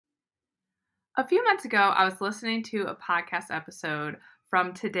A few months ago, I was listening to a podcast episode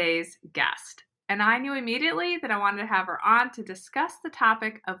from today's guest, and I knew immediately that I wanted to have her on to discuss the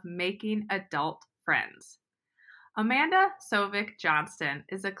topic of making adult friends. Amanda Sovik-Johnston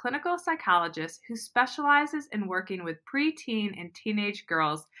is a clinical psychologist who specializes in working with preteen and teenage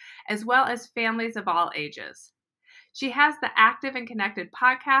girls, as well as families of all ages. She has the Active and Connected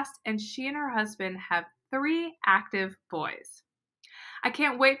podcast, and she and her husband have 3 active boys. I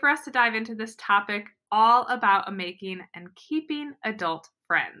can't wait for us to dive into this topic all about making and keeping adult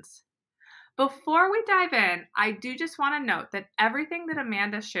friends. Before we dive in, I do just want to note that everything that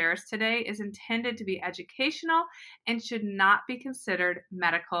Amanda shares today is intended to be educational and should not be considered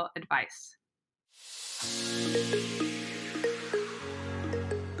medical advice.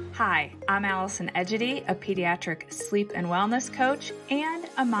 Hi, I'm Allison and Egidi, a pediatric sleep and wellness coach and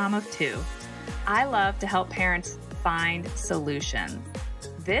a mom of 2. I love to help parents find solutions.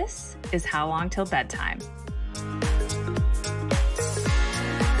 This is How Long Till Bedtime.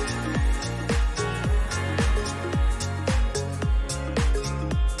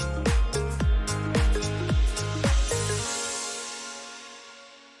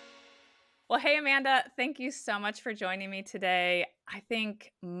 Well, hey, Amanda, thank you so much for joining me today. I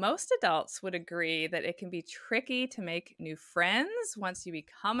think most adults would agree that it can be tricky to make new friends once you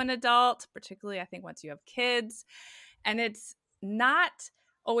become an adult, particularly I think once you have kids. And it's not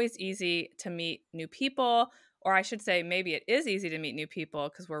always easy to meet new people, or I should say maybe it is easy to meet new people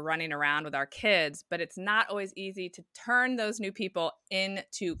because we're running around with our kids, but it's not always easy to turn those new people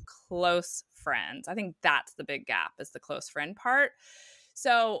into close friends. I think that's the big gap, is the close friend part.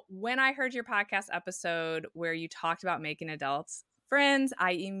 So when I heard your podcast episode where you talked about making adults friends,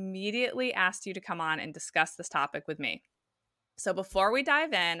 I immediately asked you to come on and discuss this topic with me. So before we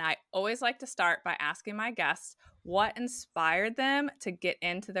dive in, I always like to start by asking my guests what inspired them to get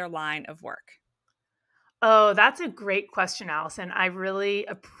into their line of work. Oh, that's a great question, Allison. I really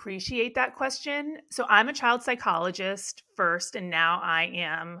appreciate that question. So I'm a child psychologist first, and now I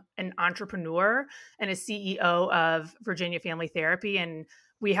am an entrepreneur and a CEO of Virginia Family Therapy. And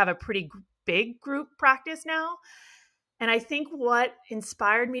we have a pretty big group practice now. And I think what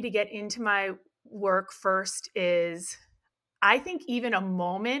inspired me to get into my work first is I think even a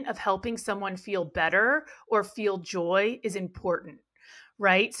moment of helping someone feel better or feel joy is important,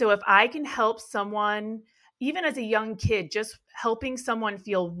 right? So if I can help someone, even as a young kid, just helping someone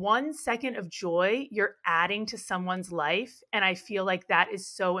feel 1 second of joy, you're adding to someone's life. And I feel like that is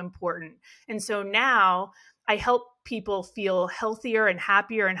so important. And so now I help people feel healthier and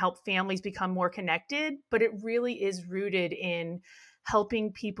happier and help families become more connected. But it really is rooted in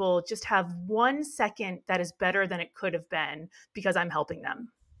helping people just have 1 second that is better than it could have been because I'm helping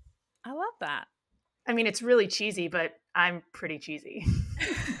them. I love that. I mean, it's really cheesy, but I'm pretty cheesy.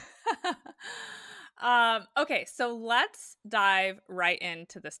 Okay, so let's dive right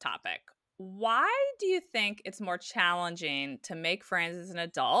into this topic. Why do you think it's more challenging to make friends as an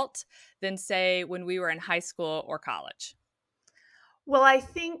adult than, say, when we were in high school or college? Well, I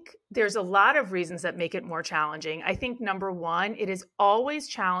think there's a lot of reasons that make it more challenging. I think number one, it is always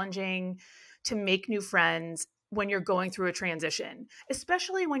challenging to make new friends when you're going through a transition,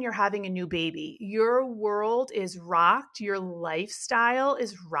 especially when you're having a new baby. Your world is rocked, your lifestyle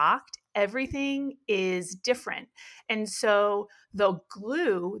is rocked, everything is different. And so the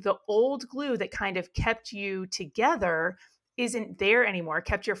old glue that kind of kept you together isn't there anymore,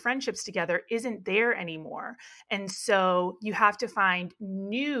 kept your friendships together isn't there anymore. And so you have to find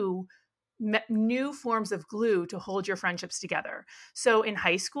new forms of glue to hold your friendships together. So in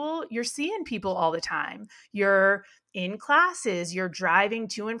high school, you're seeing people all the time. You're in classes, you're driving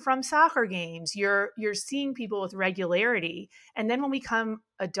to and from soccer games, you're seeing people with regularity. And then when we become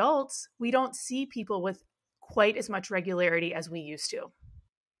adults, we don't see people with quite as much regularity as we used to.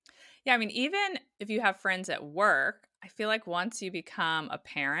 Yeah, I mean, even if you have friends at work, I feel like once you become a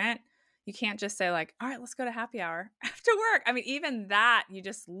parent, you can't just say like, all right, let's go to happy hour after work. I mean, even that, you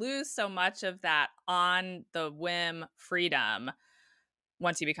just lose so much of that on the whim freedom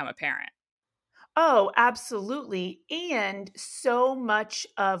once you become a parent. Oh, absolutely. And so much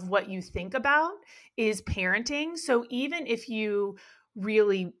of what you think about is parenting. So even if you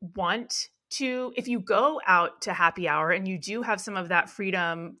really want to, if you go out to happy hour and you do have some of that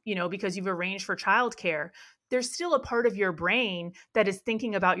freedom, because you've arranged for childcare, there's still a part of your brain that is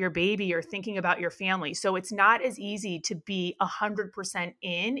thinking about your baby or thinking about your family. So it's not as easy to be 100%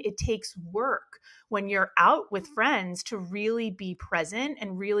 in. It takes work when you're out with friends to really be present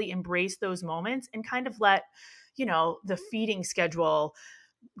and really embrace those moments and kind of let, the feeding schedule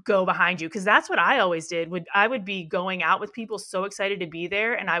go behind you. Cause that's what I always did. I would be going out with people so excited to be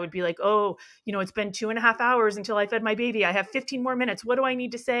there. And I would be like, oh, it's been 2.5 hours until I fed my baby. I have 15 more minutes. What do I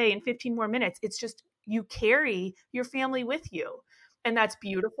need to say in 15 more minutes? It's just, you carry your family with you. And that's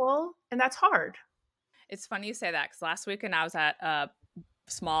beautiful. And that's hard. It's funny you say that because last weekend I was at a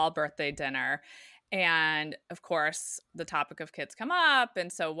small birthday dinner. And of course, the topic of kids come up.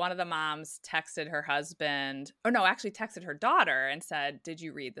 And so one of the moms texted her husband, or no, actually texted her daughter and said, "Did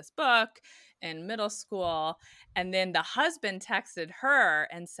you read this book in middle school?" And then the husband texted her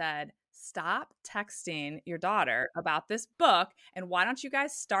and said, "Stop texting your daughter about this book. And why don't you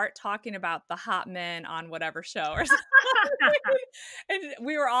guys start talking about the hot men on whatever show or something?" And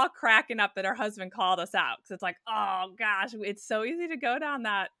we were all cracking up that her husband called us out because it's like, oh gosh, it's so easy to go down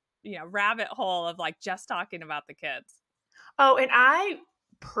that rabbit hole of like just talking about the kids. Oh, and I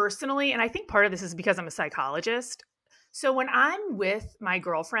personally, and I think part of this is because I'm a psychologist. So when I'm with my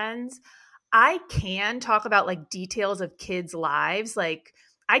girlfriends, I can talk about like details of kids' lives. Like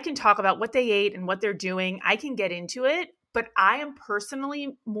I can talk about what they ate and what they're doing. I can get into it, but I am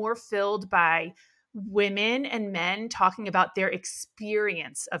personally more filled by women and men talking about their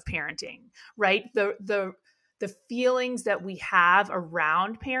experience of parenting, right? The feelings that we have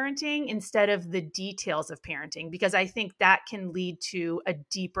around parenting instead of the details of parenting, because I think that can lead to a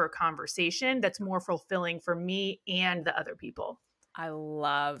deeper conversation that's more fulfilling for me and the other people. I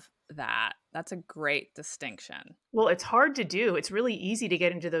love that. That's a great distinction. Well, it's hard to do. It's really easy to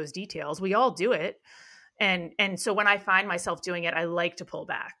get into those details. We all do it. And so when I find myself doing it, I like to pull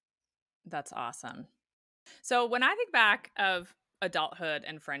back. That's awesome. So when I think back of adulthood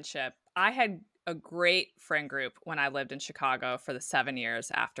and friendship, I had a great friend group when I lived in Chicago for the 7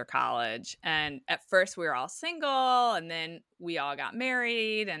 years after college. And at first we were all single and then we all got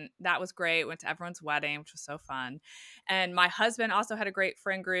married and that was great. Went to everyone's wedding, which was so fun. And my husband also had a great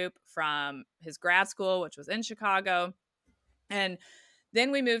friend group from his grad school, which was in Chicago. And then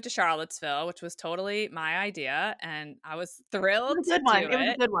we moved to Charlottesville, which was totally my idea. And I was It thrilled was a to good one. do It was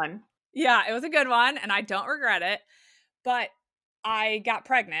a it. good one. Yeah, it was a good one, and I don't regret it. But I got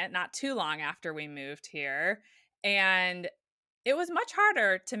pregnant not too long after we moved here, and it was much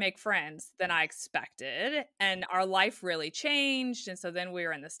harder to make friends than I expected, and our life really changed, and so then we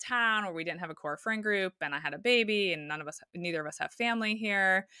were in this town where we didn't have a core friend group, and I had a baby, and neither of us have family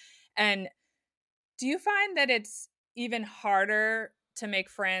here. And do you find that it's even harder to make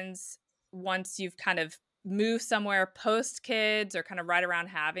friends once you've kind of moved somewhere post kids or kind of right around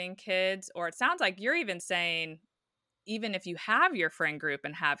having kids? Or it sounds like you're even saying, even if you have your friend group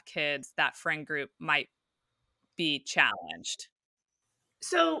and have kids, that friend group might be challenged.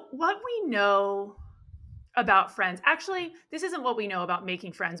 So, what we know about friends, actually, this isn't what we know about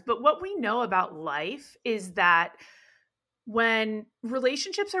making friends, but what we know about life is that when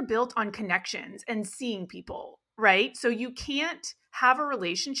relationships are built on connections and seeing people, right? So you can't have a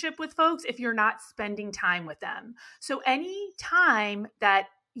relationship with folks if you're not spending time with them. So any time that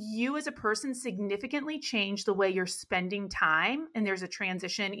you as a person significantly change the way you're spending time, and there's a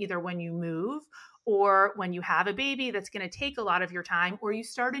transition either when you move or when you have a baby that's going to take a lot of your time, or you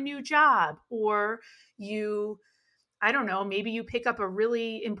start a new job, or you, I don't know, maybe you pick up a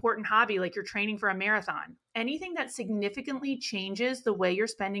really important hobby like you're training for a marathon. Anything that significantly changes the way you're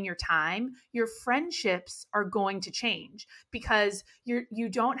spending your time, your friendships are going to change because you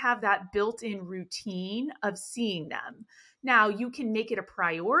don't have that built-in routine of seeing them. Now, you can make it a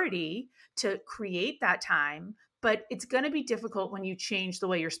priority to create that time, but it's going to be difficult when you change the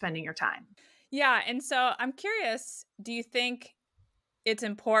way you're spending your time. Yeah. And so I'm curious, do you think it's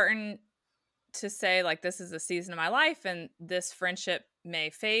important to say, like, this is a season of my life and this friendship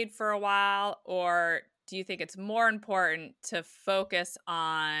may fade for a while? Or do you think it's more important to focus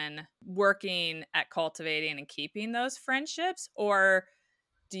on working at cultivating and keeping those friendships? Or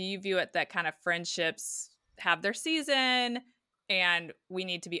do you view it that kind of friendships have their season and we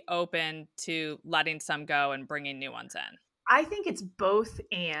need to be open to letting some go and bringing new ones in? I think it's both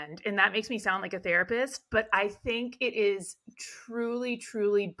and that makes me sound like a therapist, but I think it is truly,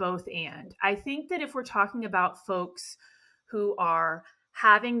 truly both and. I think that if we're talking about folks who are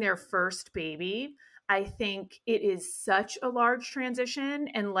having their first baby, I think it is such a large transition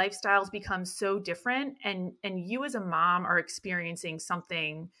and lifestyles become so different. And you as a mom are experiencing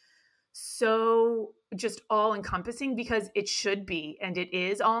something so just all encompassing because it should be, and it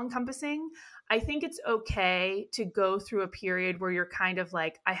is all encompassing. I think it's okay to go through a period where you're kind of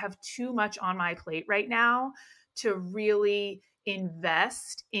like, I have too much on my plate right now to really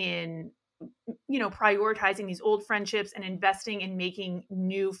invest in, prioritizing these old friendships and investing in making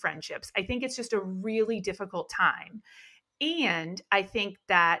new friendships. I think it's just a really difficult time. And I think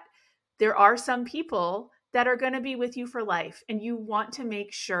that there are some people that are going to be with you for life, and you want to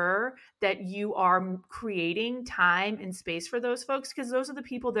make sure that you are creating time and space for those folks, because those are the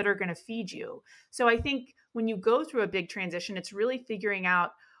people that are going to feed you. So I think when you go through a big transition, it's really figuring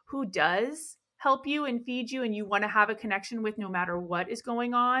out who does help you and feed you and you want to have a connection with no matter what is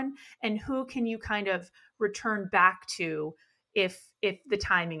going on, and who can you kind of return back to if the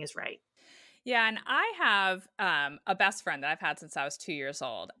timing is right. Yeah, and I have a best friend that I've had since I was 2 years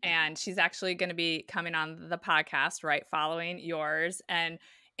old, and she's actually going to be coming on the podcast right following yours. And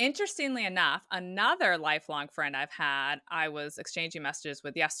interestingly enough, another lifelong friend I've had, I was exchanging messages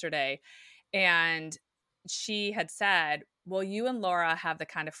with yesterday, and she had said, "Well, you and Laura have the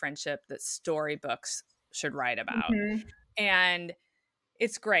kind of friendship that storybooks should write about," Mhm. and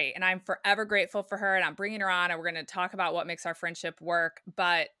it's great, and I'm forever grateful for her, and I'm bringing her on, and we're gonna talk about what makes our friendship work,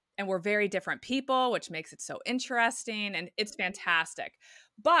 and we're very different people, which makes it so interesting, and it's fantastic.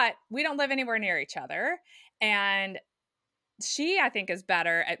 But we don't live anywhere near each other, and she, I think, is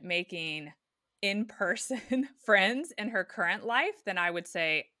better at making in-person friends in her current life than I would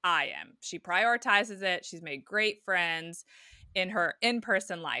say I am. She prioritizes it. She's made great friends in her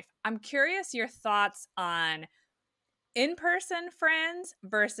in-person life. I'm curious your thoughts on in-person friends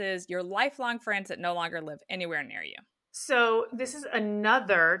versus your lifelong friends that no longer live anywhere near you. So, this is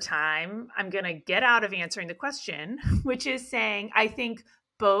another time I'm going to get out of answering the question, which is saying I think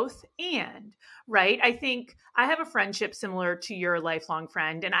both and, right? I think I have a friendship similar to your lifelong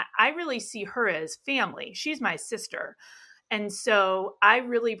friend, and I really see her as family. She's my sister. And so I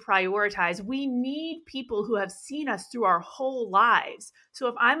really prioritize. We need people who have seen us through our whole lives. So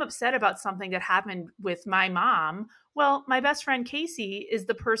if I'm upset about something that happened with my mom, well, my best friend Casey is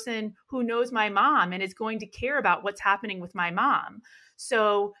the person who knows my mom and is going to care about what's happening with my mom.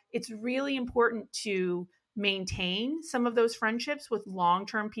 So it's really important to maintain some of those friendships with long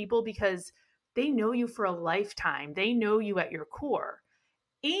term people because they know you for a lifetime, they know you at your core.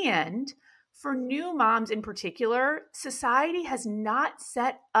 And for new moms in particular, society has not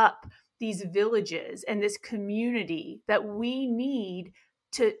set up these villages and this community that we need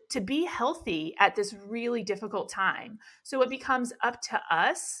to be healthy at this really difficult time. So it becomes up to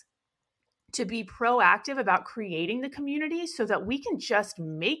us to be proactive about creating the community so that we can just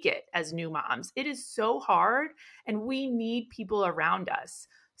make it as new moms. It is so hard, and we need people around us.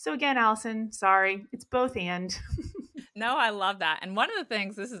 So again, Allison, sorry, it's both and. No, I love that. And one of the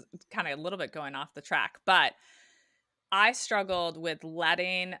things, this is kind of a little bit going off the track, but I struggled with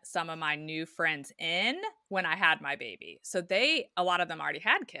letting some of my new friends in when I had my baby. So a lot of them already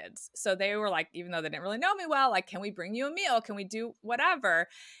had kids. So they were like, even though they didn't really know me well, like, can we bring you a meal? Can we do whatever?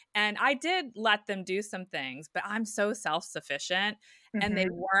 And I did let them do some things, but I'm so self-sufficient, and they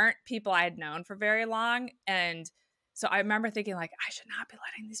Mhm. weren't people I had known for very long. And so I remember thinking, like, I should not be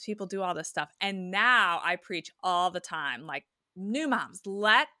letting these people do all this stuff. And now I preach all the time, like, new moms,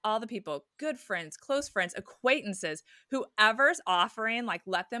 let all the people, good friends, close friends, acquaintances, whoever's offering, like,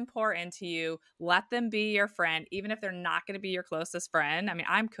 let them pour into you, let them be your friend, even if they're not going to be your closest friend. I mean,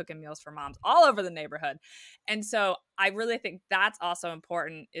 I'm cooking meals for moms all over the neighborhood. And so I really think that's also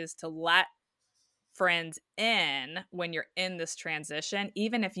important, is to let friends in when you're in this transition,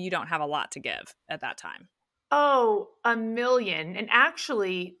 even if you don't have a lot to give at that time. Oh, a million. And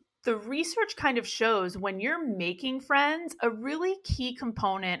actually, the research kind of shows when you're making friends, a really key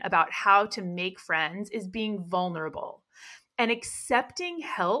component about how to make friends is being vulnerable. And accepting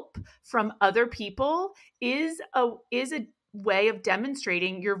help from other people is a way of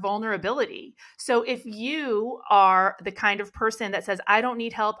demonstrating your vulnerability. So if you are the kind of person that says, I don't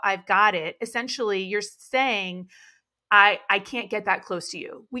need help, I've got it, essentially you're saying, I can't get that close to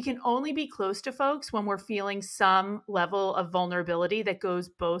you. We can only be close to folks when we're feeling some level of vulnerability that goes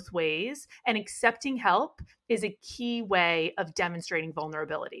both ways. And accepting help is a key way of demonstrating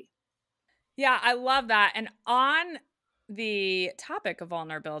vulnerability. Yeah, I love that. And on the topic of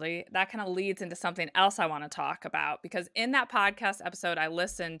vulnerability, that kind of leads into something else I want to talk about, because in that podcast episode I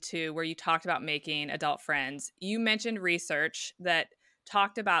listened to where you talked about making adult friends, you mentioned research that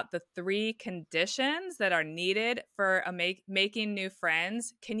talked about the 3 conditions that are needed for making new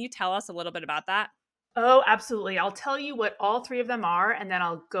friends. Can you tell us a little bit about that? Oh, absolutely. I'll tell you what all 3 of them are, and then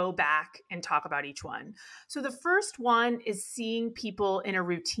I'll go back and talk about each one. So, the first one is seeing people in a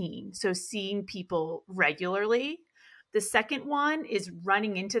routine. So, seeing people regularly. The second one is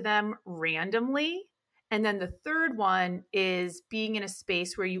running into them randomly. And then the third one is being in a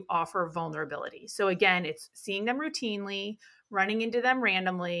space where you offer vulnerability. So, again, it's seeing them routinely, running into them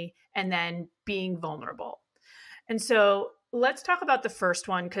randomly, and then being vulnerable. And so let's talk about the first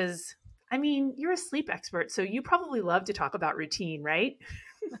one because I mean, you're a sleep expert, so you probably love to talk about routine, right?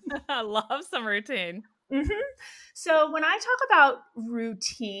 I love some routine. hmm So when I talk about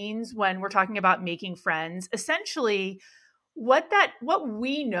routines, when we're talking about making friends, essentially what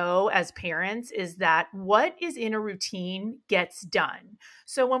we know as parents is that what is in a routine gets done.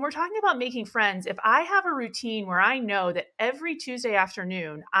 So when we're talking about making friends, if I have a routine where I know that every Tuesday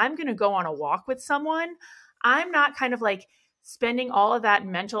afternoon I'm going to go on a walk with someone, I'm not kind of like spending all of that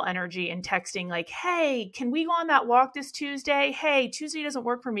mental energy and texting like, "Hey, can we go on that walk this Tuesday? Hey, Tuesday doesn't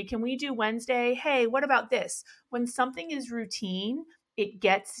work for me. Can we do Wednesday? Hey, what about this?" When something is routine, it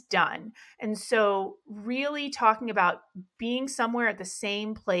gets done. And so really talking about being somewhere at the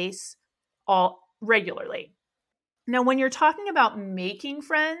same place all regularly. Now, when you're talking about making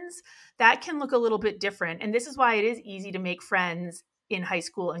friends, that can look a little bit different. And this is why it is easy to make friends in high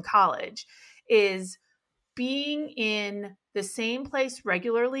school and college is being in the same place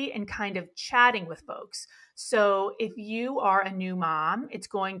regularly and kind of chatting with folks. So if you are a new mom, it's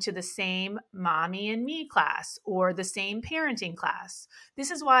going to the same mommy and me class or the same parenting class.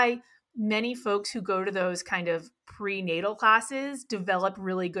 This is why many folks who go to those kind of prenatal classes develop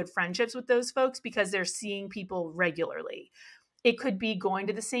really good friendships with those folks because they're seeing people regularly. It could be going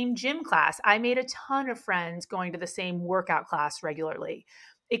to the same gym class. I made a ton of friends going to the same workout class regularly.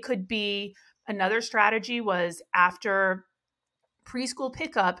 It could be another strategy was after preschool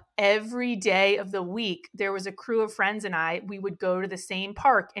pickup every day of the week, there was a crew of friends and we would go to the same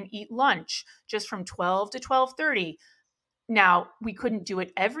park and eat lunch just from 12 to 12:30. Now, we couldn't do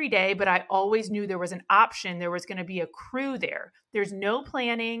it every day, but I always knew there was an option. There was going to be a crew there. There's no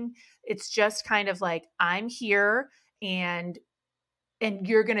planning. It's just kind of like I'm here and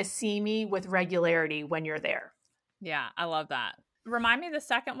you're going to see me with regularity when you're there. Yeah, I love that. Remind me the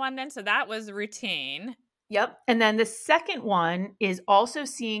second one then. So that was routine. Yep. And then the second one is also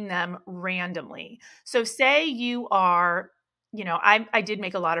seeing them randomly. So say you are, I did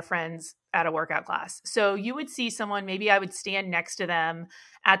make a lot of friends at a workout class. So you would see someone, maybe I would stand next to them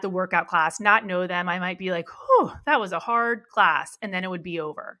at the workout class, not know them. I might be like, "Whew, that was a hard class." And then it would be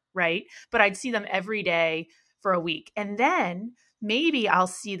over, right? But I'd see them every day for a week. And then maybe I'll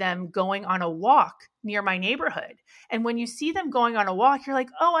see them going on a walk near my neighborhood. And when you see them going on a walk, you're like,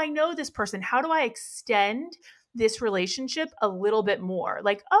 "Oh, I know this person. How do I extend this relationship a little bit more?"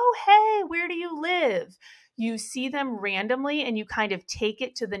 Like, "Oh, hey, where do you live?" You see them randomly and you kind of take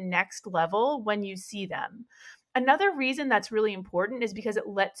it to the next level when you see them. Another reason that's really important is because it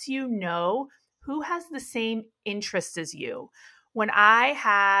lets you know who has the same interests as you. When I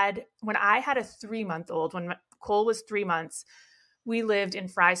had a 3-month-old, when Cole was 3 months, we lived in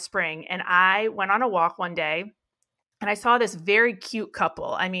Fry Spring, and I went on a walk one day and I saw this very cute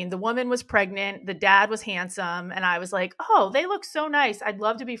couple. I mean, the woman was pregnant, the dad was handsome, and I was like, "Oh, they look so nice. I'd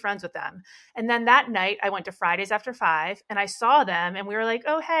love to be friends with them." And then that night, I went to Fridays After 5 and I saw them and we were like,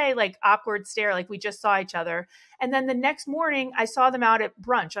 "Oh, hey," like awkward stare, like we just saw each other. And then the next morning, I saw them out at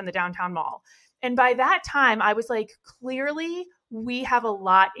brunch on the downtown mall. And by that time, I was like, clearly, we have a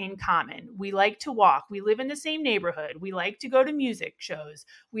lot in common. We like to walk. We live in the same neighborhood. We like to go to music shows.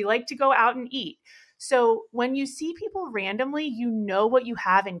 We like to go out and eat. So when you see people randomly, you know what you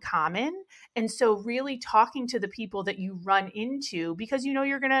have in common. And so really talking to the people that you run into, because you know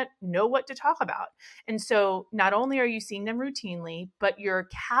you're going to know what to talk about. And so not only are you seeing them routinely, but you're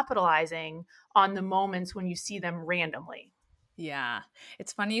capitalizing on the moments when you see them randomly. Yeah.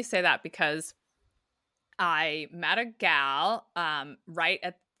 It's funny you say that because I met a gal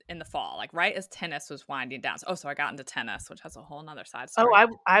in the fall, like right as tennis was winding down. So I got into tennis, which has a whole nother side story.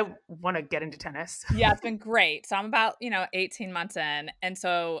 Oh, I want to get into tennis. Yeah, it's been great. So I'm about, 18 months in. And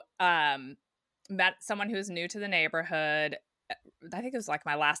so met someone who's new to the neighborhood. I think it was like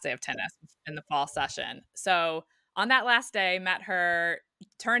my last day of tennis in the fall session. So on that last day, met her.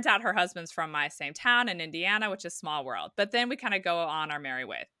 Turns out her husband's from my same town in Indiana, which is small world. But then we kind of go on our merry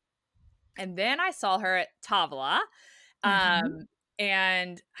way. And then I saw her at Tavola. Mhm.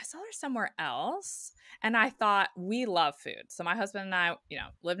 And I saw her somewhere else. And I thought, we love food. So my husband and I,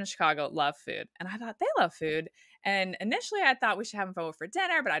 lived in Chicago, love food. And I thought they love food. And initially I thought we should have them over for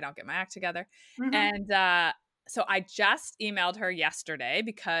dinner, but I don't get my act together. Mhm. And so I just emailed her yesterday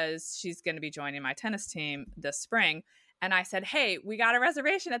because she's going to be joining my tennis team this spring. And I said, "Hey, we got a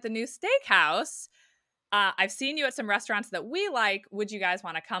reservation at the new steakhouse. I've seen you at some restaurants that we like. Would you guys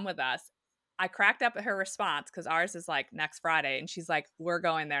want to come with us?" I cracked up at her response because ours is like next Friday. And she's like, "We're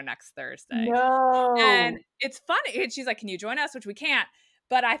going there next Thursday." And No. it's funny. And she's like, "Can you join us?" Which we can't.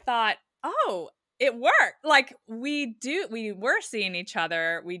 But I thought, oh, it worked. Like we were seeing each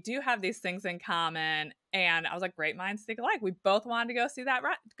other. We do have these things in common. And I was like, great minds think alike. We both wanted to go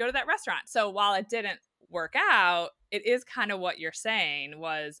go to that restaurant. So while it didn't work out, it is kind of what you're saying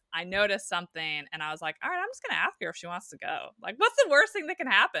was I noticed something and I was like, all right, I'm just going to ask her if she wants to go. Like, what's the worst thing that can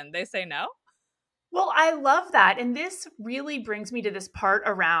happen? They say no. Well, I love that. And this really brings me to this part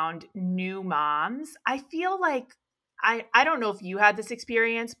around new moms. I feel like I don't know if you had this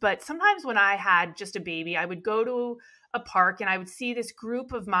experience, but sometimes when I had just a baby, I would go to a park and I would see this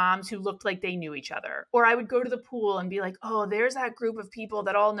group of moms who looked like they knew each other. Or I would go to the pool and be like, oh, there's that group of people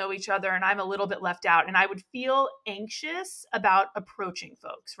that all know each other and I'm a little bit left out. And I would feel anxious about approaching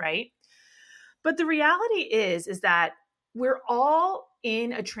folks, right? But the reality is that we're all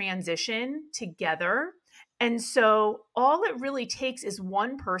in a transition together. And so all it really takes is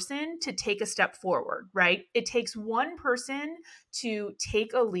one person to take a step forward, right? It takes one person to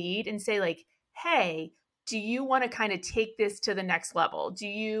take a lead and say like, hey, do you want to kind of take this to the next level?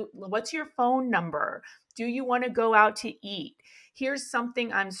 What's your phone number? Do you want to go out to eat? Here's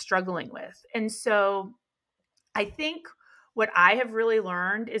something I'm struggling with. And so I think what I have really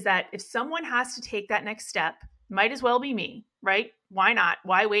learned is that if someone has to take that next step, might as well be me, right? Why not?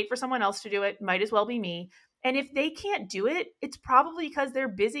 Why wait for someone else to do it? Might as well be me. And if they can't do it, it's probably because they're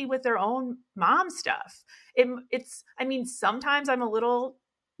busy with their own mom stuff. I mean, sometimes I'm a little,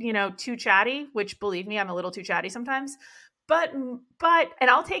 too chatty, which believe me, I'm a little too chatty sometimes. And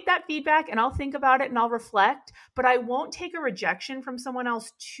I'll take that feedback and I'll think about it and I'll reflect, but I won't take a rejection from someone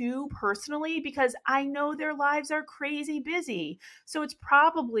else too personally because I know their lives are crazy busy. So it's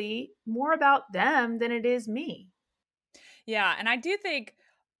probably more about them than it is me. Yeah. And I do think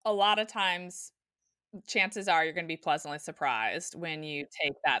a lot of times chances are you're going to be pleasantly surprised when you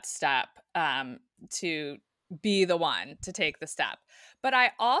take that step to be the one to take the step. But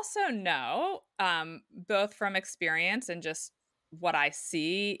I also know, both from experience and just what I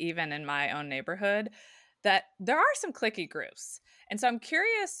see, even in my own neighborhood, that there are some cliquey groups. And so I'm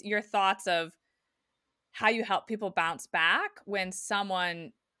curious your thoughts of how you help people bounce back when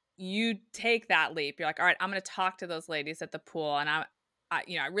you take that leap. You're like, all right, I'm going to talk to those ladies at the pool, and I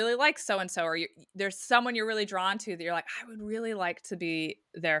really like so-and-so, or there's someone you're really drawn to that you're like, I would really like to be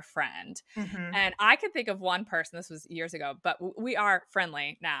their friend. Mm-hmm. And I could think of one person, this was years ago, but we are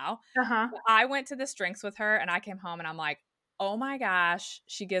friendly now. Uh-huh. I went to this drinks with her and I came home and I'm like, oh my gosh,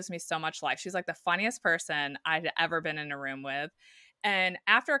 she gives me so much life. She's like the funniest person I'd ever been in a room with. And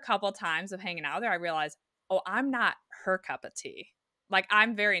after a couple times of hanging out there, I realized, oh, I'm not her cup of tea. Like,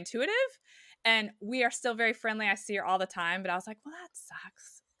 I'm very intuitive and we are still very friendly. I see her all the time, but I was like, well, that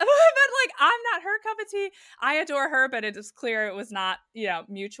sucks. But like, I'm not her cup of tea. I adore her, but it was clear it was not,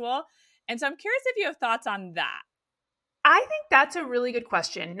 mutual. And so I'm curious if you have thoughts on that. I think that's a really good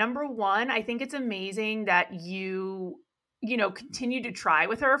question. Number one, I think it's amazing that you continue to try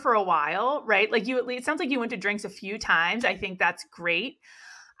with her for a while, right? Like it sounds like you went to drinks a few times. I think that's great.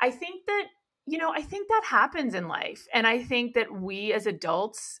 I think that, I think that happens in life. And I think that we as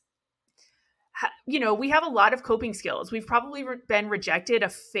adults, we have a lot of coping skills. We've probably been rejected a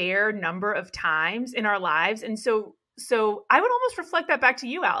fair number of times in our lives. And so I would almost reflect that back to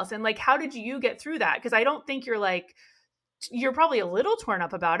you, Allison. Like, how did you get through that? Because I don't think you're probably a little torn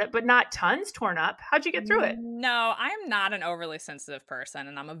up about it, but not tons torn up. How'd you get through it? No, I'm not an overly sensitive person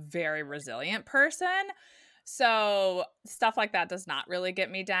and I'm a very resilient person. So stuff like that does not really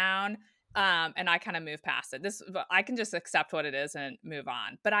get me down. And I kind of move past it. I can just accept what it is and move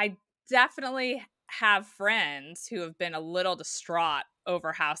on. But I definitely have friends who have been a little distraught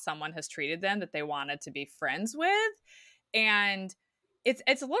over how someone has treated them that they wanted to be friends with. And it's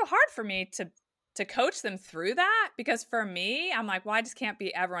a little hard for me to coach them through that, because for me, I'm like, well, I just can't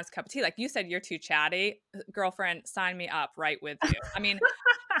be everyone's cup of tea. Like you said, you're too chatty. Girlfriend, sign me up right with you. I mean,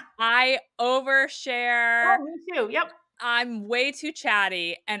 I overshare. Oh, me too. Yep. I'm way too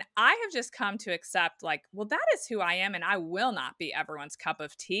chatty. And I have just come to accept like, well, that is who I am. And I will not be everyone's cup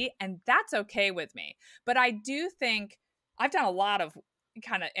of tea. And that's okay with me. But I do think I've done a lot of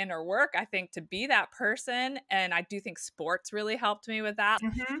kind of inner work, I think, to be that person. And I do think sports really helped me with that.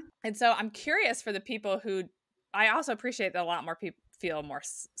 Mm-hmm. And so I'm curious for the people who, I also appreciate that a lot more people feel more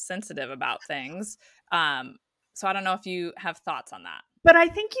sensitive about things. So I don't know if you have thoughts on that. But I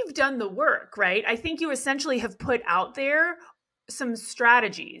think you've done the work, right? I think you essentially have put out there some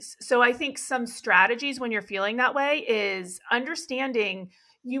strategies. So I think some strategies when you're feeling that way is understanding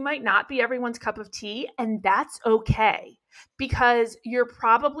you might not be everyone's cup of tea, and that's okay, because you're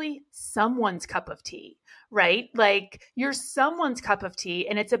probably someone's cup of tea, right? Like you're someone's cup of tea,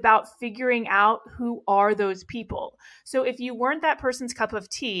 and it's about figuring out who are those people. So if you weren't that person's cup of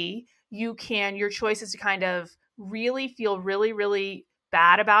tea, your choice is to kind of really feel really, really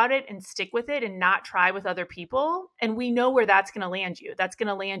bad about it and stick with it and not try with other people. And we know where that's going to land you. That's going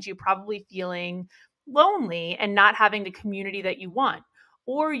to land you probably feeling lonely and not having the community that you want.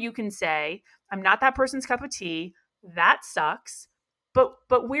 Or you can say, I'm not that person's cup of tea. That sucks.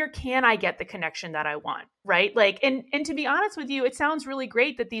 But where can I get the connection that I want? Right. Like, and to be honest with you, it sounds really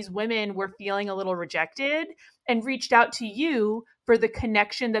great that these women were feeling a little rejected and reached out to you for the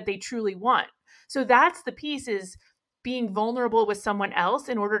connection that they truly want. So that's the piece, is being vulnerable with someone else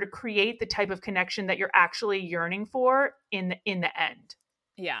in order to create the type of connection that you're actually yearning for in the end.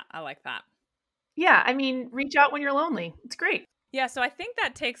 Yeah, I like that. Yeah, I mean, reach out when you're lonely. It's great. Yeah, so I think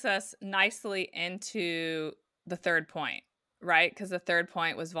that takes us nicely into the third point, right? Because the third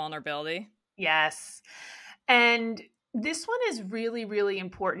point was vulnerability. Yes. And this one is really, really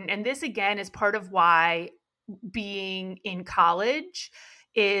important. And this, again, is part of why being in college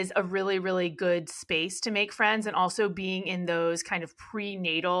is a really, really good space to make friends, and also being in those kind of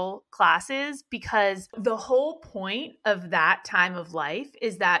prenatal classes, because the whole point of that time of life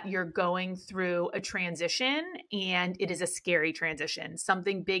is that you're going through a transition, and it is a scary transition.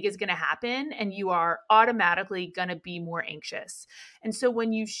 Something big is going to happen and you are automatically going to be more anxious. And so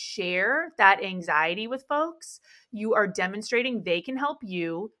when you share that anxiety with folks, you are demonstrating they can help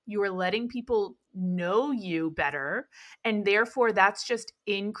you. You are letting people know you better. And therefore, that's just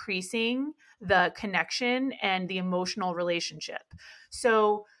increasing the connection and the emotional relationship.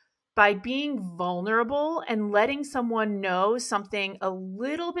 So by being vulnerable and letting someone know something a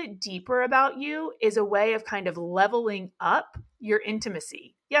little bit deeper about you is a way of kind of leveling up your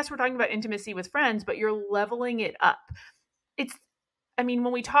intimacy. Yes, we're talking about intimacy with friends, but you're leveling it up.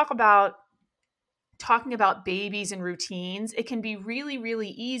 When we talking about babies and routines, it can be really, really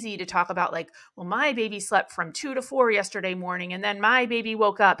easy to talk about, like, well, my baby slept from 2 to 4 yesterday morning, and then my baby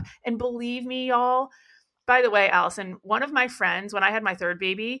woke up. And believe me, y'all, by the way, Allison, one of my friends, when I had my third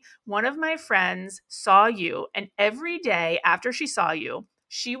baby, one of my friends saw you, and every day after she saw you,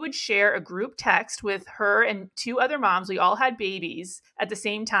 she would share a group text with her and 2 other moms. We all had babies at the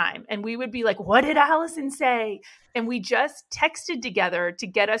same time. And we would be like, what did Allison say? And we just texted together to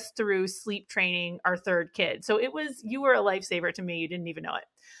get us through sleep training our third kid. So you were a lifesaver to me. You didn't even know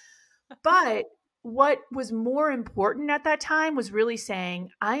it. But what was more important at that time was really saying,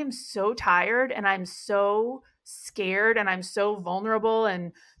 I am so tired and I'm so scared and I'm so vulnerable,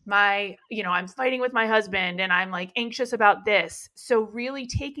 and I'm fighting with my husband and I'm like anxious about this. So really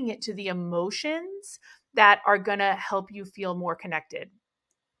taking it to the emotions that are going to help you feel more connected.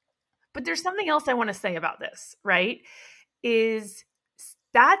 But there's something else I want to say about this, right? Is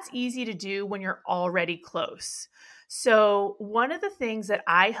that's easy to do when you're already close. So one of the things that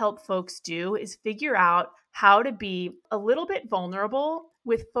I help folks do is figure out how to be a little bit vulnerable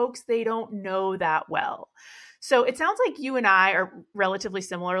with folks they don't know that well. So it sounds like you and I are relatively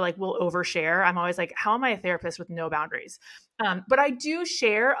similar. Like, we'll overshare. I'm always like, how am I a therapist with no boundaries? But I do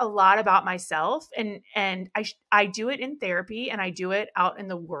share a lot about myself, and I do it in therapy and I do it out in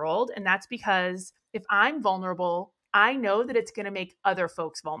the world. And that's because if I'm vulnerable, I know that it's going to make other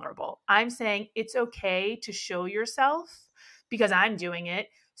folks vulnerable. I'm saying it's okay to show yourself because I'm doing it.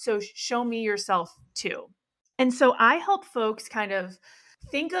 So show me yourself too. And so I help folks kind of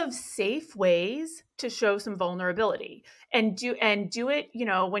think of safe ways to show some vulnerability, and do it,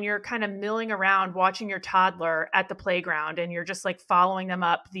 when you're kind of milling around watching your toddler at the playground and you're just like following them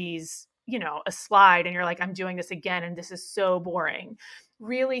up these, a slide, and you're like, I'm doing this again and this is so boring.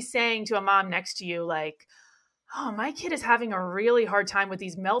 Really saying to a mom next to you, like, oh, my kid is having a really hard time with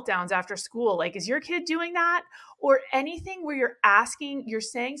these meltdowns after school. Like, is your kid doing that? Or anything where you're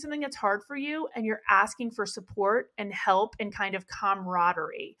saying something that's hard for you and you're asking for support and help and kind of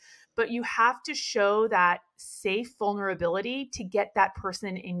camaraderie. But you have to show that safe vulnerability to get that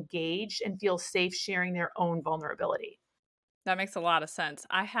person engaged and feel safe sharing their own vulnerability. That makes a lot of sense.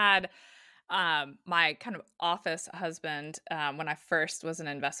 I had my kind of office husband, when I first was an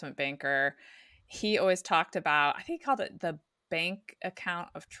investment banker, he always talked about, I think he called it the bank account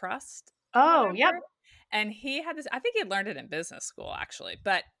of trust. Oh, Whatever. yep. And he had this, I think he learned it in business school actually,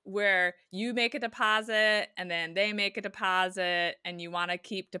 but where you make a deposit and then they make a deposit and you want to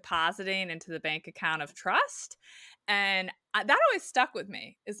keep depositing into the bank account of trust. And that always stuck with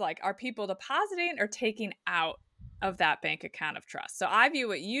me, is like, are people depositing or taking out of that bank account of trust? So I view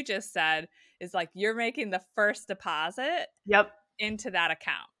what you just said is like, you're making the first deposit Yep. into that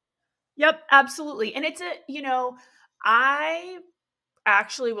account. Yep, absolutely. And I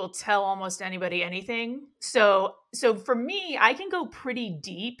actually will tell almost anybody anything. So for me, I can go pretty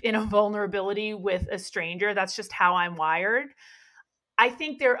deep in a vulnerability with a stranger. That's just how I'm wired. I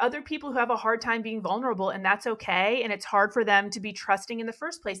think there are other people who have a hard time being vulnerable, and that's okay. And it's hard for them to be trusting in the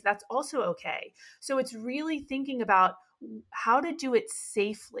first place. That's also okay. So it's really thinking about how to do it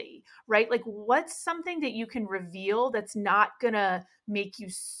safely, right? Like, what's something that you can reveal that's not gonna make you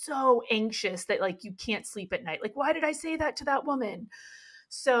so anxious that like you can't sleep at night? Like, why did I say that to that woman?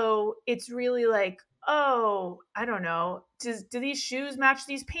 So it's really like, oh, I don't know, do these shoes match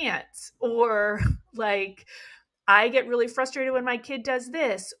these pants? Or like, I get really frustrated when my kid does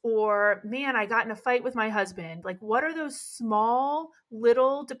this, or man, I got in a fight with my husband. Like, what are those small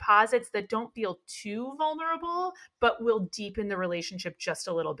little deposits that don't feel too vulnerable, but will deepen the relationship just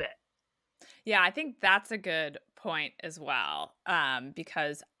a little bit? Yeah, I think that's a good point as well.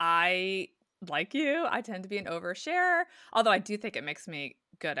 Because I, like you, I tend to be an oversharer, although I do think it makes me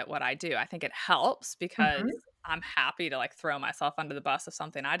good at what I do. I think it helps because Hmm. I'm happy to like throw myself under the bus of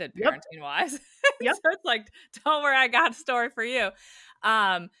something I did Yep. parenting wise. Yep. So it's like, don't worry, I got a story for you.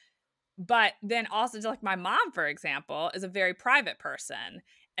 Um, but then also, just like my mom, for example, is a very private person.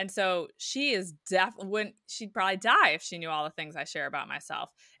 And so she is definitely, wouldn't, she'd probably die if she knew all the things I share about myself.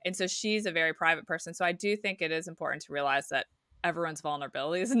 And so she's a very private person. So I do think it is important to realize that everyone's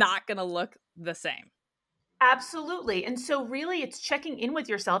vulnerability is not going to look the same. Absolutely. And so, really, it's checking in with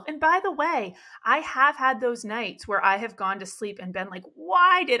yourself. And by the way, I have had those nights where I have gone to sleep and been like,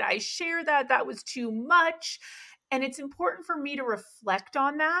 why did I share that? That was too much. And it's important for me to reflect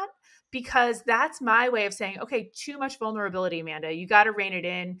on that because that's my way of saying, okay, too much vulnerability, Amanda. You got to rein it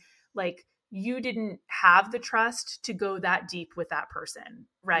in. Like, you didn't have the trust to go that deep with that person,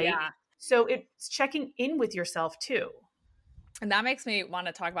 right? Yeah. So, it's checking in with yourself too. And that makes me want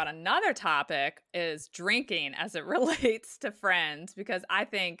to talk about another topic is drinking as it relates to friends, because I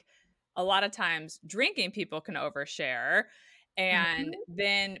think a lot of times drinking people can overshare. And Mhm.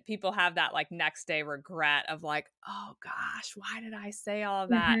 then people have that like next day regret of like, oh gosh, why did I say all of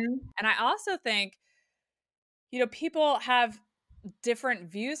that? Mhm. And I also think, people have different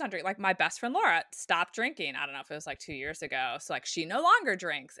views on drink. Like my best friend Laura stopped drinking. I don't know if it was like 2 years ago. So like she no longer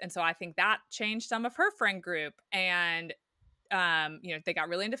drinks. And so I think that changed some of her friend group. And they got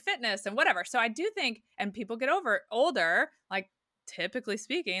really into fitness and whatever. So I do think, and people get older, like typically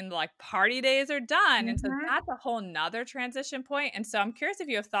speaking, like party days are done. And so Mhm. that's a whole nother transition point. And so I'm curious if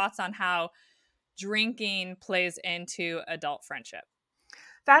you have thoughts on how drinking plays into adult friendship.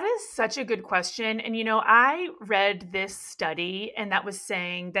 That is such a good question. And, I read this study, and that was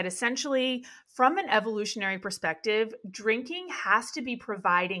saying that essentially, from an evolutionary perspective, drinking has to be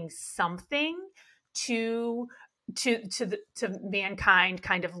providing something to to mankind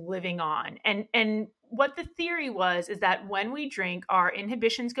kind of living on. And what the theory was is that when we drink, our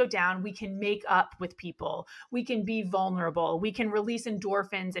inhibitions go down, we can make up with people, we can be vulnerable, we can release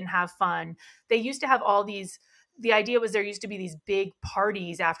endorphins and have fun. They used to have all these, the idea was there used to be these big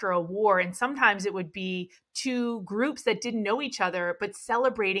parties after a war, and sometimes it would be two groups that didn't know each other but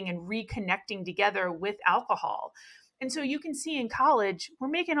celebrating and reconnecting together with alcohol. And so you can see in college we're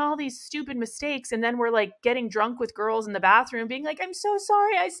making all these stupid mistakes, and then we're like getting drunk with girls in the bathroom being like, I'm so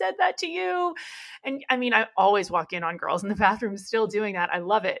sorry I said that to you. And I mean, I always walk in on girls in the bathroom still doing that. I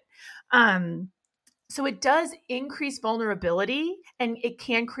love it. So it does increase vulnerability, and it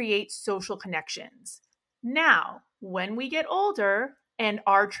can create social connections. Now, when we get older and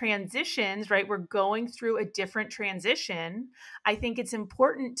our transitions, right, we're going through a different transition, I think it's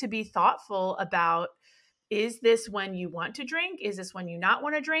important to be thoughtful about, is this when you want to drink? Is this when you not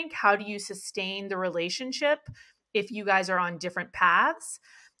want to drink? How do you sustain the relationship if you guys are on different paths?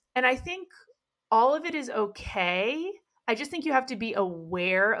 And I think all of it is okay. I just think you have to be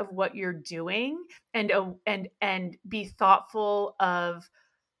aware of what you're doing, and be thoughtful of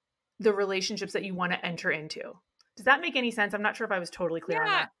the relationships that you want to enter into. Does that make any sense? I'm not sure if I was totally clear on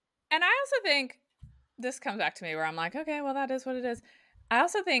Yeah. that. And I also think this comes back to me where I'm like, okay, well, that is what it is. I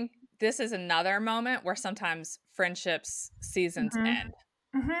also think this is another moment where sometimes friendships seasons Mhm. end.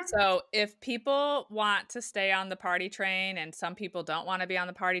 Mhm. So if people want to stay on the party train and some people don't want to be on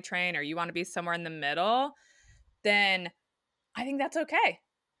the party train, or you want to be somewhere in the middle, then I think that's okay.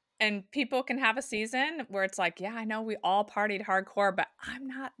 And people can have a season where it's like, yeah, I know we all partied hardcore, but I'm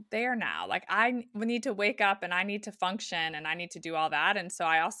not there now. Like we need to wake up and I need to function and I need to do all that. And so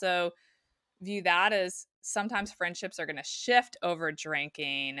I also view that as sometimes friendships are going to shift over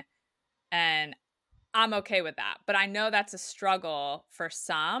drinking, and I'm okay with that. But I know that's a struggle for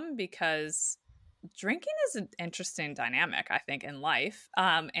some because drinking is an interesting dynamic, I think, in life,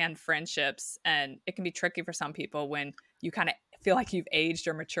 and friendships. And it can be tricky for some people when you kind of feel like you've aged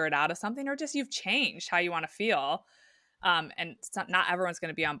or matured out of something, or just you've changed how you want to feel. And not everyone's going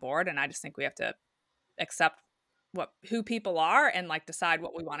to be on board. And I just think we have to accept who people are and like decide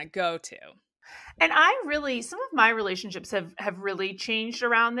what we want to go to. And some of my relationships have really changed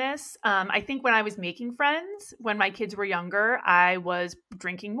around this. I think when I was making friends, when my kids were younger, I was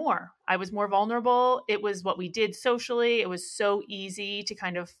drinking more. I was more vulnerable. It was what we did socially. It was so easy to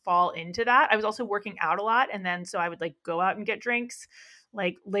kind of fall into that. I was also working out a lot. And then so I would like go out and get drinks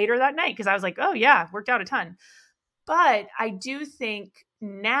like later that night because I was like, oh yeah, worked out a ton. But I do think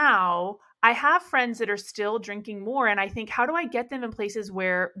now I have friends that are still drinking more. And I think, how do I get them in places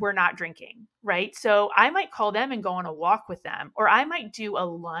where we're not drinking? Right. So I might call them and go on a walk with them, or I might do a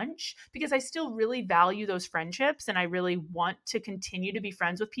lunch because I still really value those friendships. And I really want to continue to be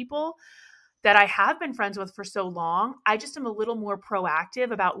friends with people that I have been friends with for so long. I just am a little more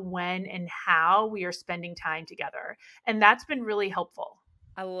proactive about when and how we are spending time together. And that's been really helpful.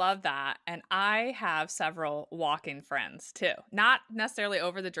 I love that. And I have several walking friends too. Not necessarily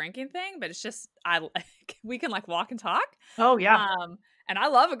over the drinking thing, but it's just we can like walk and talk. Oh, yeah. And I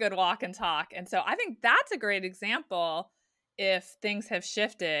love a good walk and talk. And so I think that's a great example. If things have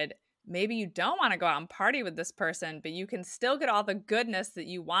shifted, maybe you don't want to go out and party with this person, but you can still get all the goodness that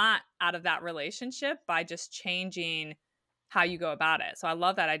you want out of that relationship by just changing how you go about it. So I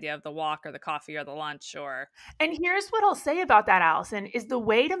love that idea of the walk or the coffee or the lunch or. And here's what I'll say about that, Allison, is the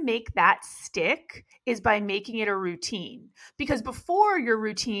way to make that stick is by making it a routine. Because before, your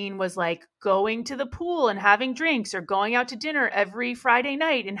routine was like going to the pool and having drinks, or going out to dinner every Friday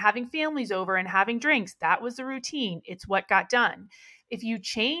night and having families over and having drinks. That was the routine. It's what got done. If you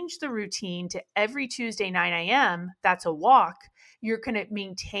change the routine to every Tuesday, 9 a.m., that's a walk, you're going to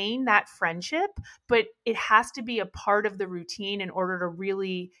maintain that friendship, but it has to be a part of the routine in order to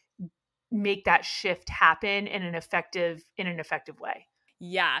really make that shift happen in an effective way.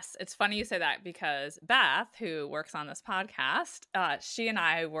 Yes, it's funny you say that because Beth, who works on this podcast, she and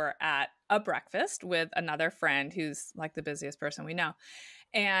I were at a breakfast with another friend who's like the busiest person we know.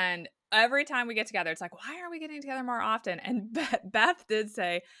 And every time we get together, it's like, why are we getting together more often? And Beth did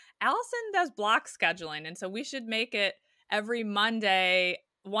say, Allison does block scheduling. And so we should make it every Monday,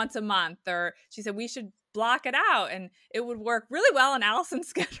 once a month. Or she said we should block it out. And it would work really well in Allison's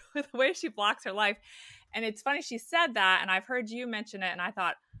schedule with the way she blocks her life. And it's funny she said that. And I've heard you mention it. And I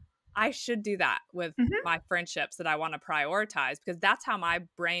thought, I should do that with my friendships that I want to prioritize, because that's how my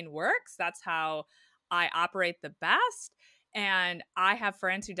brain works. That's how I operate the best. And I have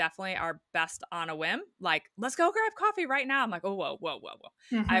friends who definitely are best on a whim. Like, let's go grab coffee right now. I'm like, oh, whoa.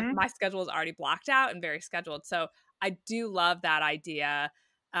 My schedule is already blocked out and very scheduled. So I do love that idea.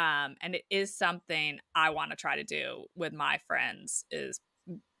 And it is something I want to try to do with my friends, is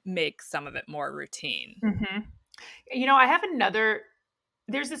make some of it more routine. You know,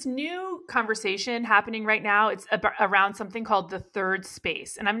 there's this new conversation happening right now. It's around something called the third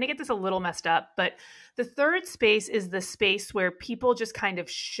space. And I'm going to get this a little messed up, but the third space is the space where people just kind of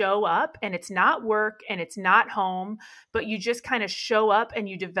show up, and it's not work and it's not home, but you just kind of show up and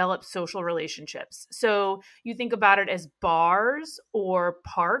you develop social relationships. So you think about it as bars or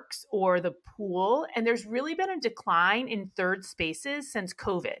parks or the pool. And there's really been a decline in third spaces since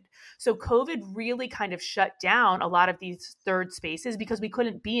COVID. So COVID really kind of shut down a lot of these third spaces because we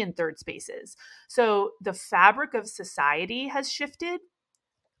couldn't be in third spaces. So the fabric of society has shifted.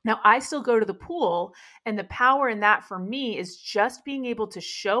 Now, I still go to the pool, and the power in that for me is just being able to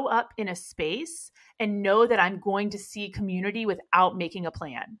show up in a space and know that I'm going to see community without making a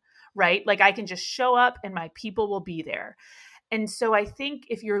plan, right? Like, I can just show up and my people will be there. And so I think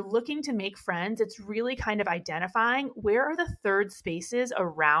if you're looking to make friends, it's really kind of identifying where are the third spaces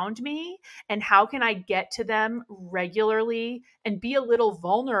around me and how can I get to them regularly and be a little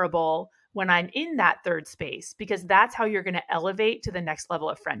vulnerable when I'm in that third space, because that's how you're going to elevate to the next level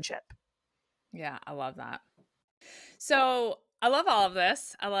of friendship. Yeah, I love that. So I love all of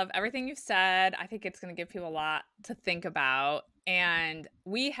this. I love everything you've said. I think it's going to give people a lot to think about. And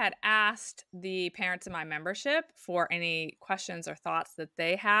we had asked the parents in my membership for any questions or thoughts that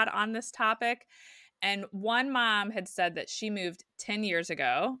they had on this topic. And one mom had said that she moved 10 years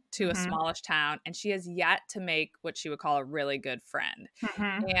ago to a smallish town, and she has yet to make what she would call a really good friend.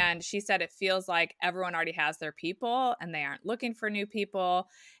 And she said it feels like everyone already has their people and they aren't looking for new people.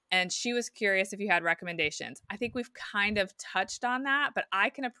 And she was curious if you had recommendations. I think we've kind of touched on that, but I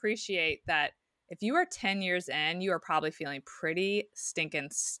can appreciate that if you are 10 years in, you are probably feeling pretty stinking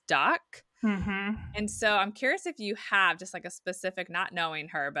stuck. And so I'm curious if you have just like a specific, not knowing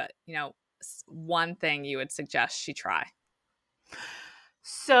her, but, you know, one thing you would suggest she try.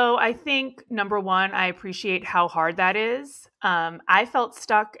 So I think number one, I appreciate how hard that is. I felt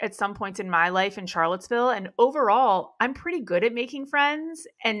stuck at some points in my life in Charlottesville, and overall, I'm pretty good at making friends,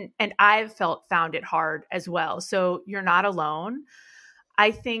 and I've found it hard as well. So you're not alone.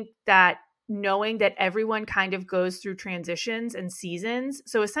 I think that knowing that everyone kind of goes through transitions and seasons.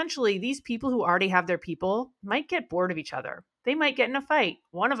 So essentially, these people who already have their people might get bored of each other. They might get in a fight.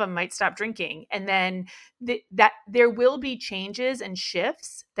 One of them might stop drinking. And then that there will be changes and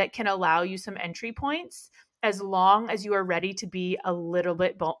shifts that can allow you some entry points as long as you are ready to be a little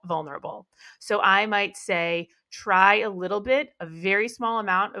bit vulnerable. So I might say, try a little bit, a very small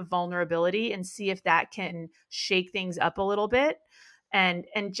amount of vulnerability, and see if that can shake things up a little bit, and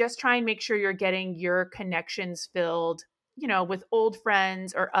just try and make sure you're getting your connections filled, with old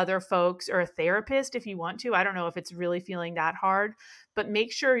friends or other folks or a therapist if you want to. I don't know if it's really feeling that hard, but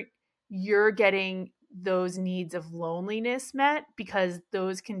make sure you're getting those needs of loneliness met, because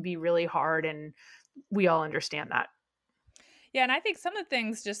those can be really hard, and we all understand that. Yeah, and I think some of the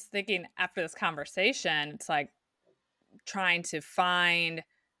things, just thinking after this conversation, it's like trying to find,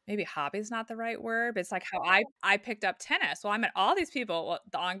 maybe hobby is not the right word, but it's like how I picked up tennis. Well, I met all these people. Well,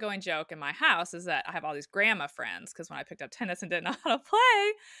 the ongoing joke in my house is that I have all these grandma friends, because when I picked up tennis and didn't know how to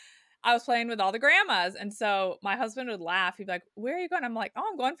play, I was playing with all the grandmas. And so my husband would laugh. He'd be like, "Where are you going?" I'm like, "Oh,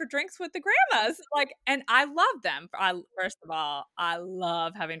 I'm going for drinks with the grandmas." Like, and I love them. First of all, I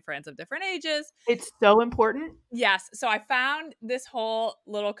love having friends of different ages. It's so important. Yes. So I found this whole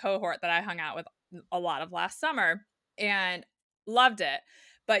little cohort that I hung out with a lot of last summer and loved it.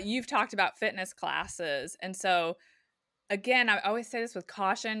 But you've talked about fitness classes. And so, again, I always say this with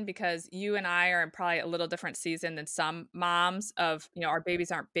caution, because you and I are in probably a little different season than some moms of, our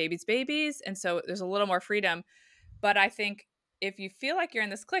babies aren't babies. And so there's a little more freedom. But I think if you feel like you're in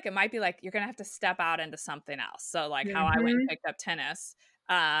this clique, it might be like you're going to have to step out into something else. So, like how I went and Mhm. picked up tennis,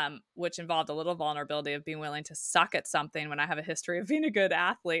 which involved a little vulnerability of being willing to suck at something when I have a history of being a good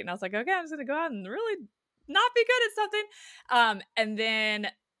athlete. And I was like, okay, I'm just going to go out and really not be good at something. And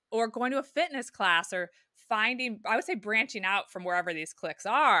then, or going to a fitness class, or finding, I would say, branching out from wherever these cliques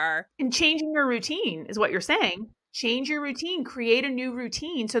are. And changing your routine is what you're saying. Change your routine, create a new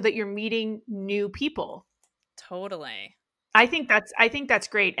routine so that you're meeting new people. Totally. I think that's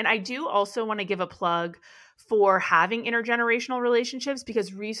great. And I do also want to give a plug for having intergenerational relationships,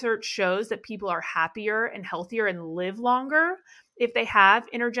 because research shows that people are happier and healthier and live longer if they have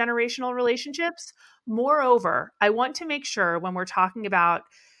intergenerational relationships. Moreover, I want to make sure when we're talking about,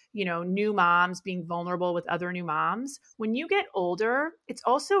 new moms being vulnerable with other new moms, when you get older, it's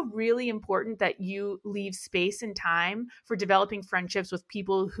also really important that you leave space and time for developing friendships with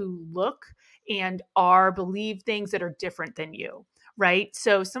people who look and are believe things that are different than you, right?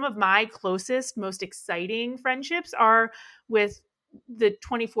 So some of my closest, most exciting friendships are with the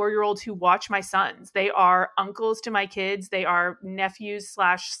 24-year-olds who watch my sons. They are uncles to my kids. They are nephews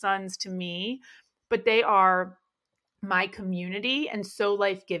slash sons to me, but they are my community and so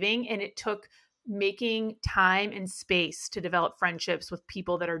life-giving. And it took making time and space to develop friendships with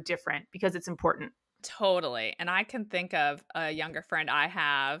people that are different, because it's important. Totally. And I can think of a younger friend I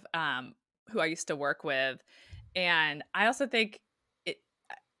have, who I used to work with. And I also think it,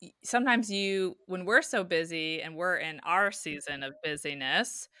 sometimes when we're so busy and we're in our season of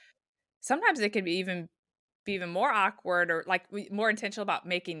busyness, sometimes it can be even more awkward, or like more intentional about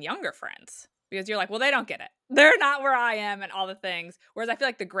making younger friends, because you're like, well, they don't get it. They're not where I am and all the things. Whereas I feel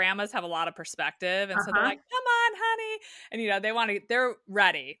like the grandmas have a lot of perspective. And so they're Uh-huh. like, come on, honey. And, they're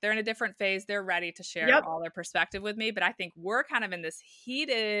ready. They're in a different phase. They're ready to share Yep. all their perspective with me. But I think we're kind of in this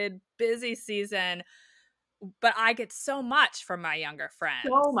heated, busy season. But I get so much from my younger friends.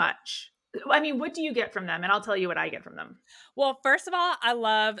 So much. I mean, what do you get from them? And I'll tell you what I get from them. Well, first of all, I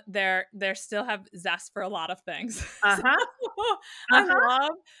love their still have zest for a lot of things. So Uh-huh. I Uh-huh.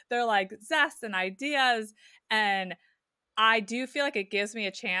 love their like zest and ideas. And I do feel like it gives me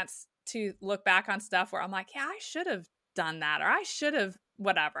a chance to look back on stuff where I'm like, yeah, I should have done that, or I should have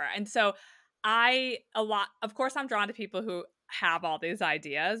whatever. And so of course, I'm drawn to people who have all these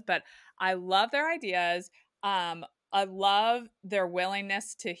ideas, but I love their ideas. I love their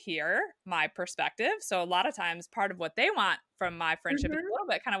willingness to hear my perspective. So a lot of times part of what they want from my friendship is a Mhm. little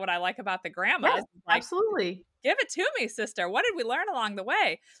bit kind of what I like about the Yes, grandmas. Like, absolutely. give it to me, sister. What did we learn along the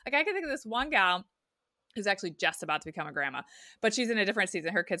way? Like, I can think of this one gal who's actually just about to become a grandma, but she's in a different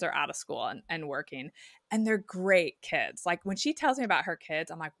season. Her kids are out of school and working, and they're great kids. Like, when she tells me about her kids,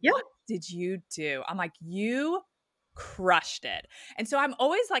 I'm like, Yeah. what did you do? I'm like, you crushed it. And so I'm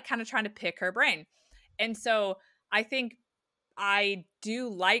always like kind of trying to pick her brain. And so I think I do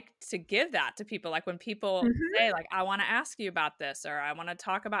like to give that to people. Like when people Mhm. say like, I want to ask you about this, or I want to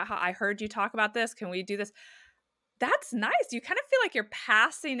talk about how I heard you talk about this. Can we do this? That's nice. You kind of feel like you're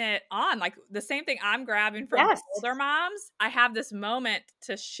passing it on. Like the same thing I'm grabbing from the Yes. older moms. I have this moment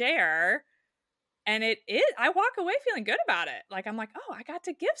to share, and I walk away feeling good about it. Like I'm like, "Oh, I got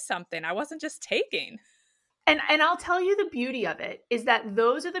to give something. I wasn't just taking." And I'll tell you the beauty of it is that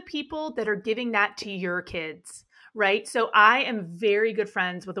those are the people that are giving that to your kids, right? So I am very good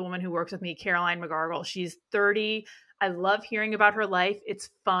friends with a woman who works with me, Caroline McGargle. She's 30. I love hearing about her life. It's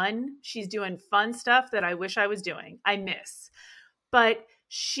fun. She's doing fun stuff that I wish I was doing. I miss. But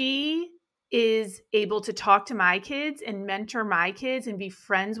she is able to talk to my kids and mentor my kids and be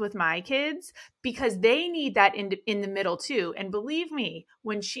friends with my kids because they need that in the middle too. And believe me,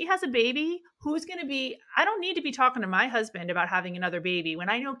 when she has a baby, who's going to be, I don't need to be talking to my husband about having another baby when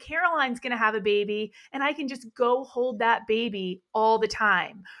I know Caroline's going to have a baby and I can just go hold that baby all the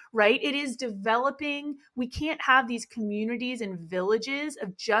time, right? It is developing. We can't have these communities and villages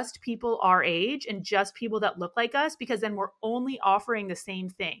of just people our age and just people that look like us because then we're only offering the same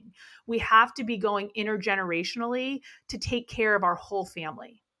thing. We have to be going intergenerationally to take care of our whole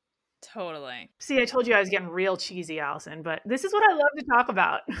family. Totally. See, I told you I was getting real cheesy, Allison, but this is what I love to talk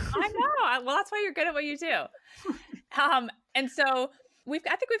about. I know. Well, that's why you're good at what you do. And so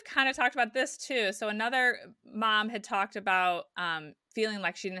I think we've kind of talked about this too. So another mom had talked about feeling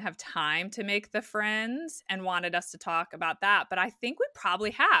like she didn't have time to make the friends and wanted us to talk about that. But I think we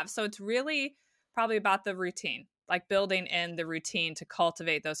probably have. So it's really probably about the routine, like building in the routine to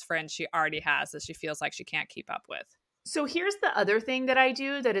cultivate those friends she already has that she feels like she can't keep up with. So here's the other thing that I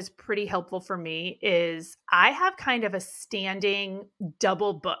do that is pretty helpful for me is I have kind of a standing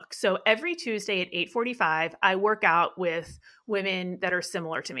double book. So every Tuesday at 8:45, I work out with women that are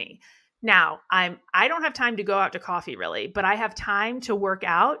similar to me. Now, I don't have time to go out to coffee really, but I have time to work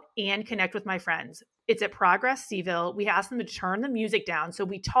out and connect with my friends. It's at Progress Seville. We ask them to turn the music down so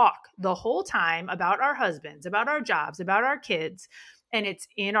we talk the whole time about our husbands, about our jobs, about our kids, and it's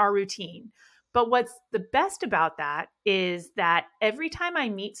in our routine. But what's the best about that is that every time I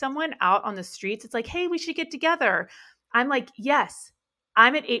meet someone out on the streets, it's like, hey, we should get together. I'm like, yes,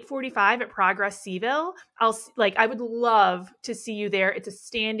 I'm at 8:45 at Progress Seville. I would love to see you there. It's a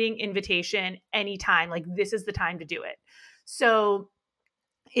standing invitation anytime. Like this is the time to do it. So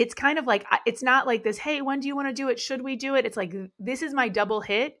it's kind of like it's not like this, hey, when do you want to do it, should we do it? It's like this is my double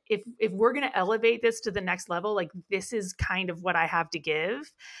hit. If we're going to elevate this to the next level, like this is kind of what I have to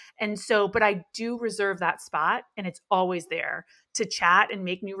give. And so but I do reserve that spot and it's always there to chat and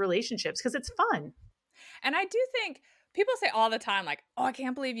make new relationships because it's fun. And I do think people say all the time, like, oh, I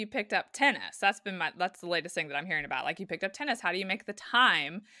can't believe you picked up tennis. That's the latest thing that I'm hearing about. Like, you picked up tennis. How do you make the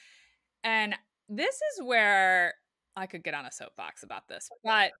time? And this is where I could get on a soapbox about this,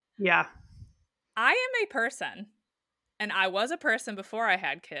 but Yeah. I am a person, and I was a person before I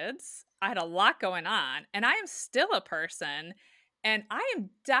had kids. I had a lot going on, and I am still a person, and I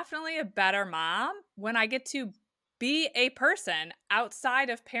am definitely a better mom when I get to be a person outside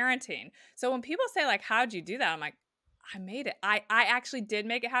of parenting. So when people say like, how'd you do that? I'm like, I made it. I actually did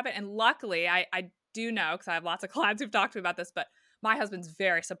make it happen. And luckily I do know, because I have lots of clients who've talked to me about this, but my husband's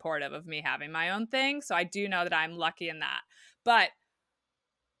very supportive of me having my own thing. So I do know that I'm lucky in that. But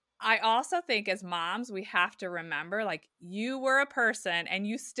I also think as moms, we have to remember like you were a person and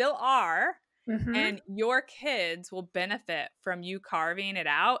you still are. Mm-hmm. And your kids will benefit from you carving it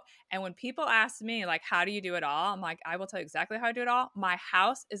out. And when people ask me, like, how do you do it all? I'm like, I will tell you exactly how I do it all. My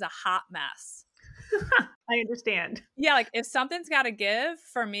house is a hot mess. I understand. Yeah, like if something's got to give,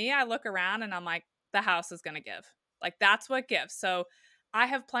 for me, I look around and I'm like, the house is going to give. Like that's what gives. So I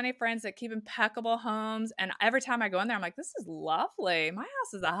have plenty of friends that keep impeccable homes. And every time I go in there, I'm like, this is lovely. My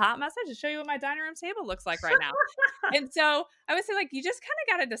house is a hot mess. I should show you what my dining room table looks like right now. And so I would say, like, you just kind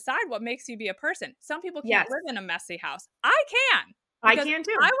of got to decide what makes you be a person. Some people can't Yes, live in a messy house. I can I because can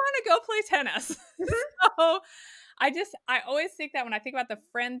too. I want to go play tennis. Mhm. So I always think that when I think about the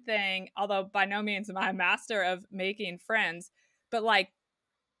friend thing, although by no means am I a master of making friends, but like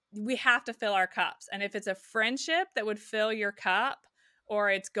we have to fill our cups. And if it's a friendship that would fill your cup, or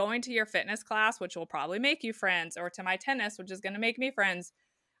it's going to your fitness class, which will probably make you friends, or to my tennis, which is going to make me friends,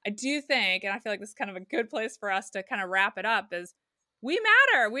 I do think, and I feel like this is kind of a good place for us to kind of wrap it up, is we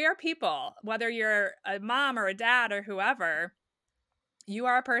matter. We are people. Whether you're a mom or a dad or whoever, you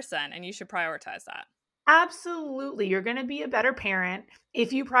are a person and you should prioritize that. Absolutely. You're going to be a better parent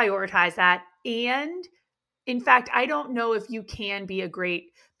if you prioritize that. And In fact, I don't know if you can be a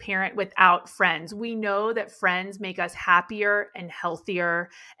great parent without friends. We know that friends make us happier and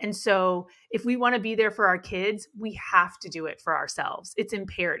healthier. And so if we want to be there for our kids, we have to do it for ourselves. It's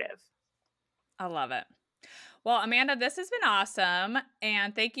imperative. I love it. Well, Amanda, this has been awesome.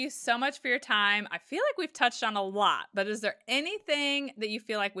 And thank you so much for your time. I feel like we've touched on a lot, but is there anything that you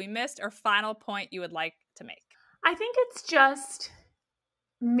feel like we missed or final point you would like to make? I think it's just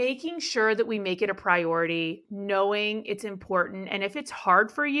making sure that we make it a priority, knowing it's important. And if it's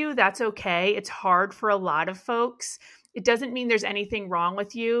hard for you, that's okay. It's hard for a lot of folks. It doesn't mean there's anything wrong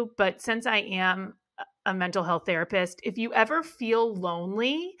with you. But since I am a mental health therapist, if you ever feel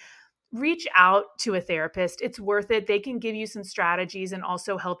lonely, reach out to a therapist. It's worth it. They can give you some strategies and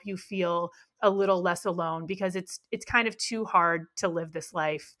also help you feel a little less alone, because it's kind of too hard to live this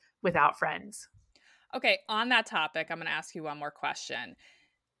life without friends. Okay, on that topic, I'm going to ask you one more question.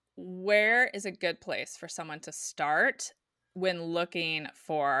 Where is a good place for someone to start when looking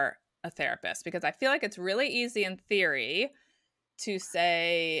for a therapist? Because I feel like it's really easy in theory to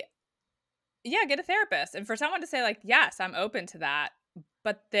say, yeah, get a therapist. And for someone to say like, yes, I'm open to that.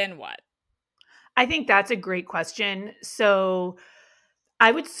 But then what? I think that's a great question. So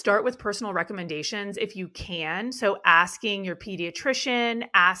I would start with personal recommendations if you can. So asking your pediatrician,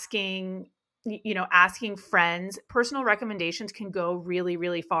 asking friends. Personal recommendations can go really,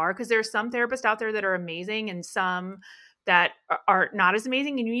 really far, because there's some therapists out there that are amazing and some that are not as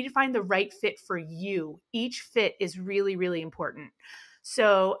amazing, and you need to find the right fit for you. Each fit is really, really important.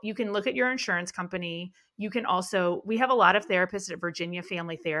 So you can look at your insurance company. You can also, we have a lot of therapists at Virginia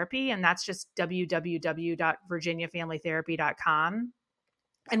Family Therapy, and that's just www.virginiafamilytherapy.com.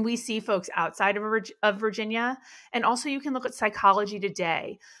 And we see folks outside of Virginia. And also you can look at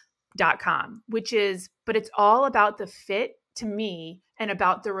psychologytoday.com, but it's all about the fit to me and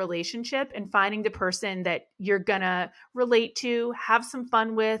about the relationship and finding the person that you're going to relate to, have some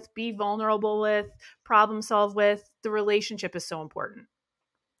fun with, be vulnerable with, problem solve with. The relationship is so important.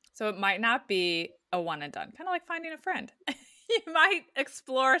 So it might not be a one and done, kind of like finding a friend. You might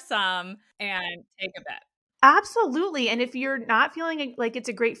explore some and take a bet. Absolutely. And if you're not feeling like it's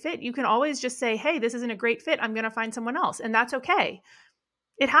a great fit, you can always just say, hey, this isn't a great fit. I'm going to find someone else. And that's okay.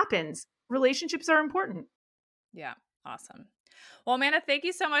 It happens. Relationships are important. Yeah. Awesome. Well, Amanda, thank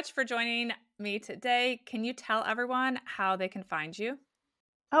you so much for joining me today. Can you tell everyone how they can find you?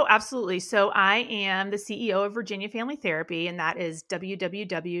 Oh, absolutely. So I am the CEO of Virginia Family Therapy, and that is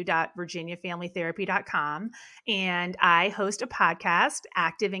www.virginiafamilytherapy.com. And I host a podcast,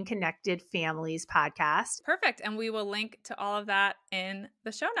 Active and Connected Families Podcast. Perfect. And we will link to all of that in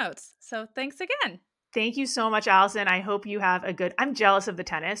the show notes. So thanks again. Thank you so much, Allison. I hope you have I'm jealous of the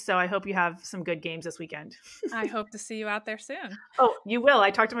tennis, so I hope you have some good games this weekend. I hope to see you out there soon. Oh, you will.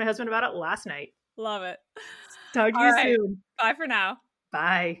 I talked to my husband about it last night. Love it. Talk to you soon. Bye for now.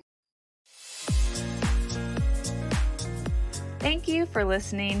 Bye. Thank you for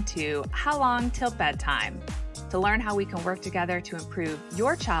listening to How Long Till Bedtime. To learn how we can work together to improve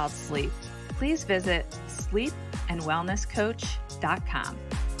your child's sleep, please visit sleepandwellnesscoach.com.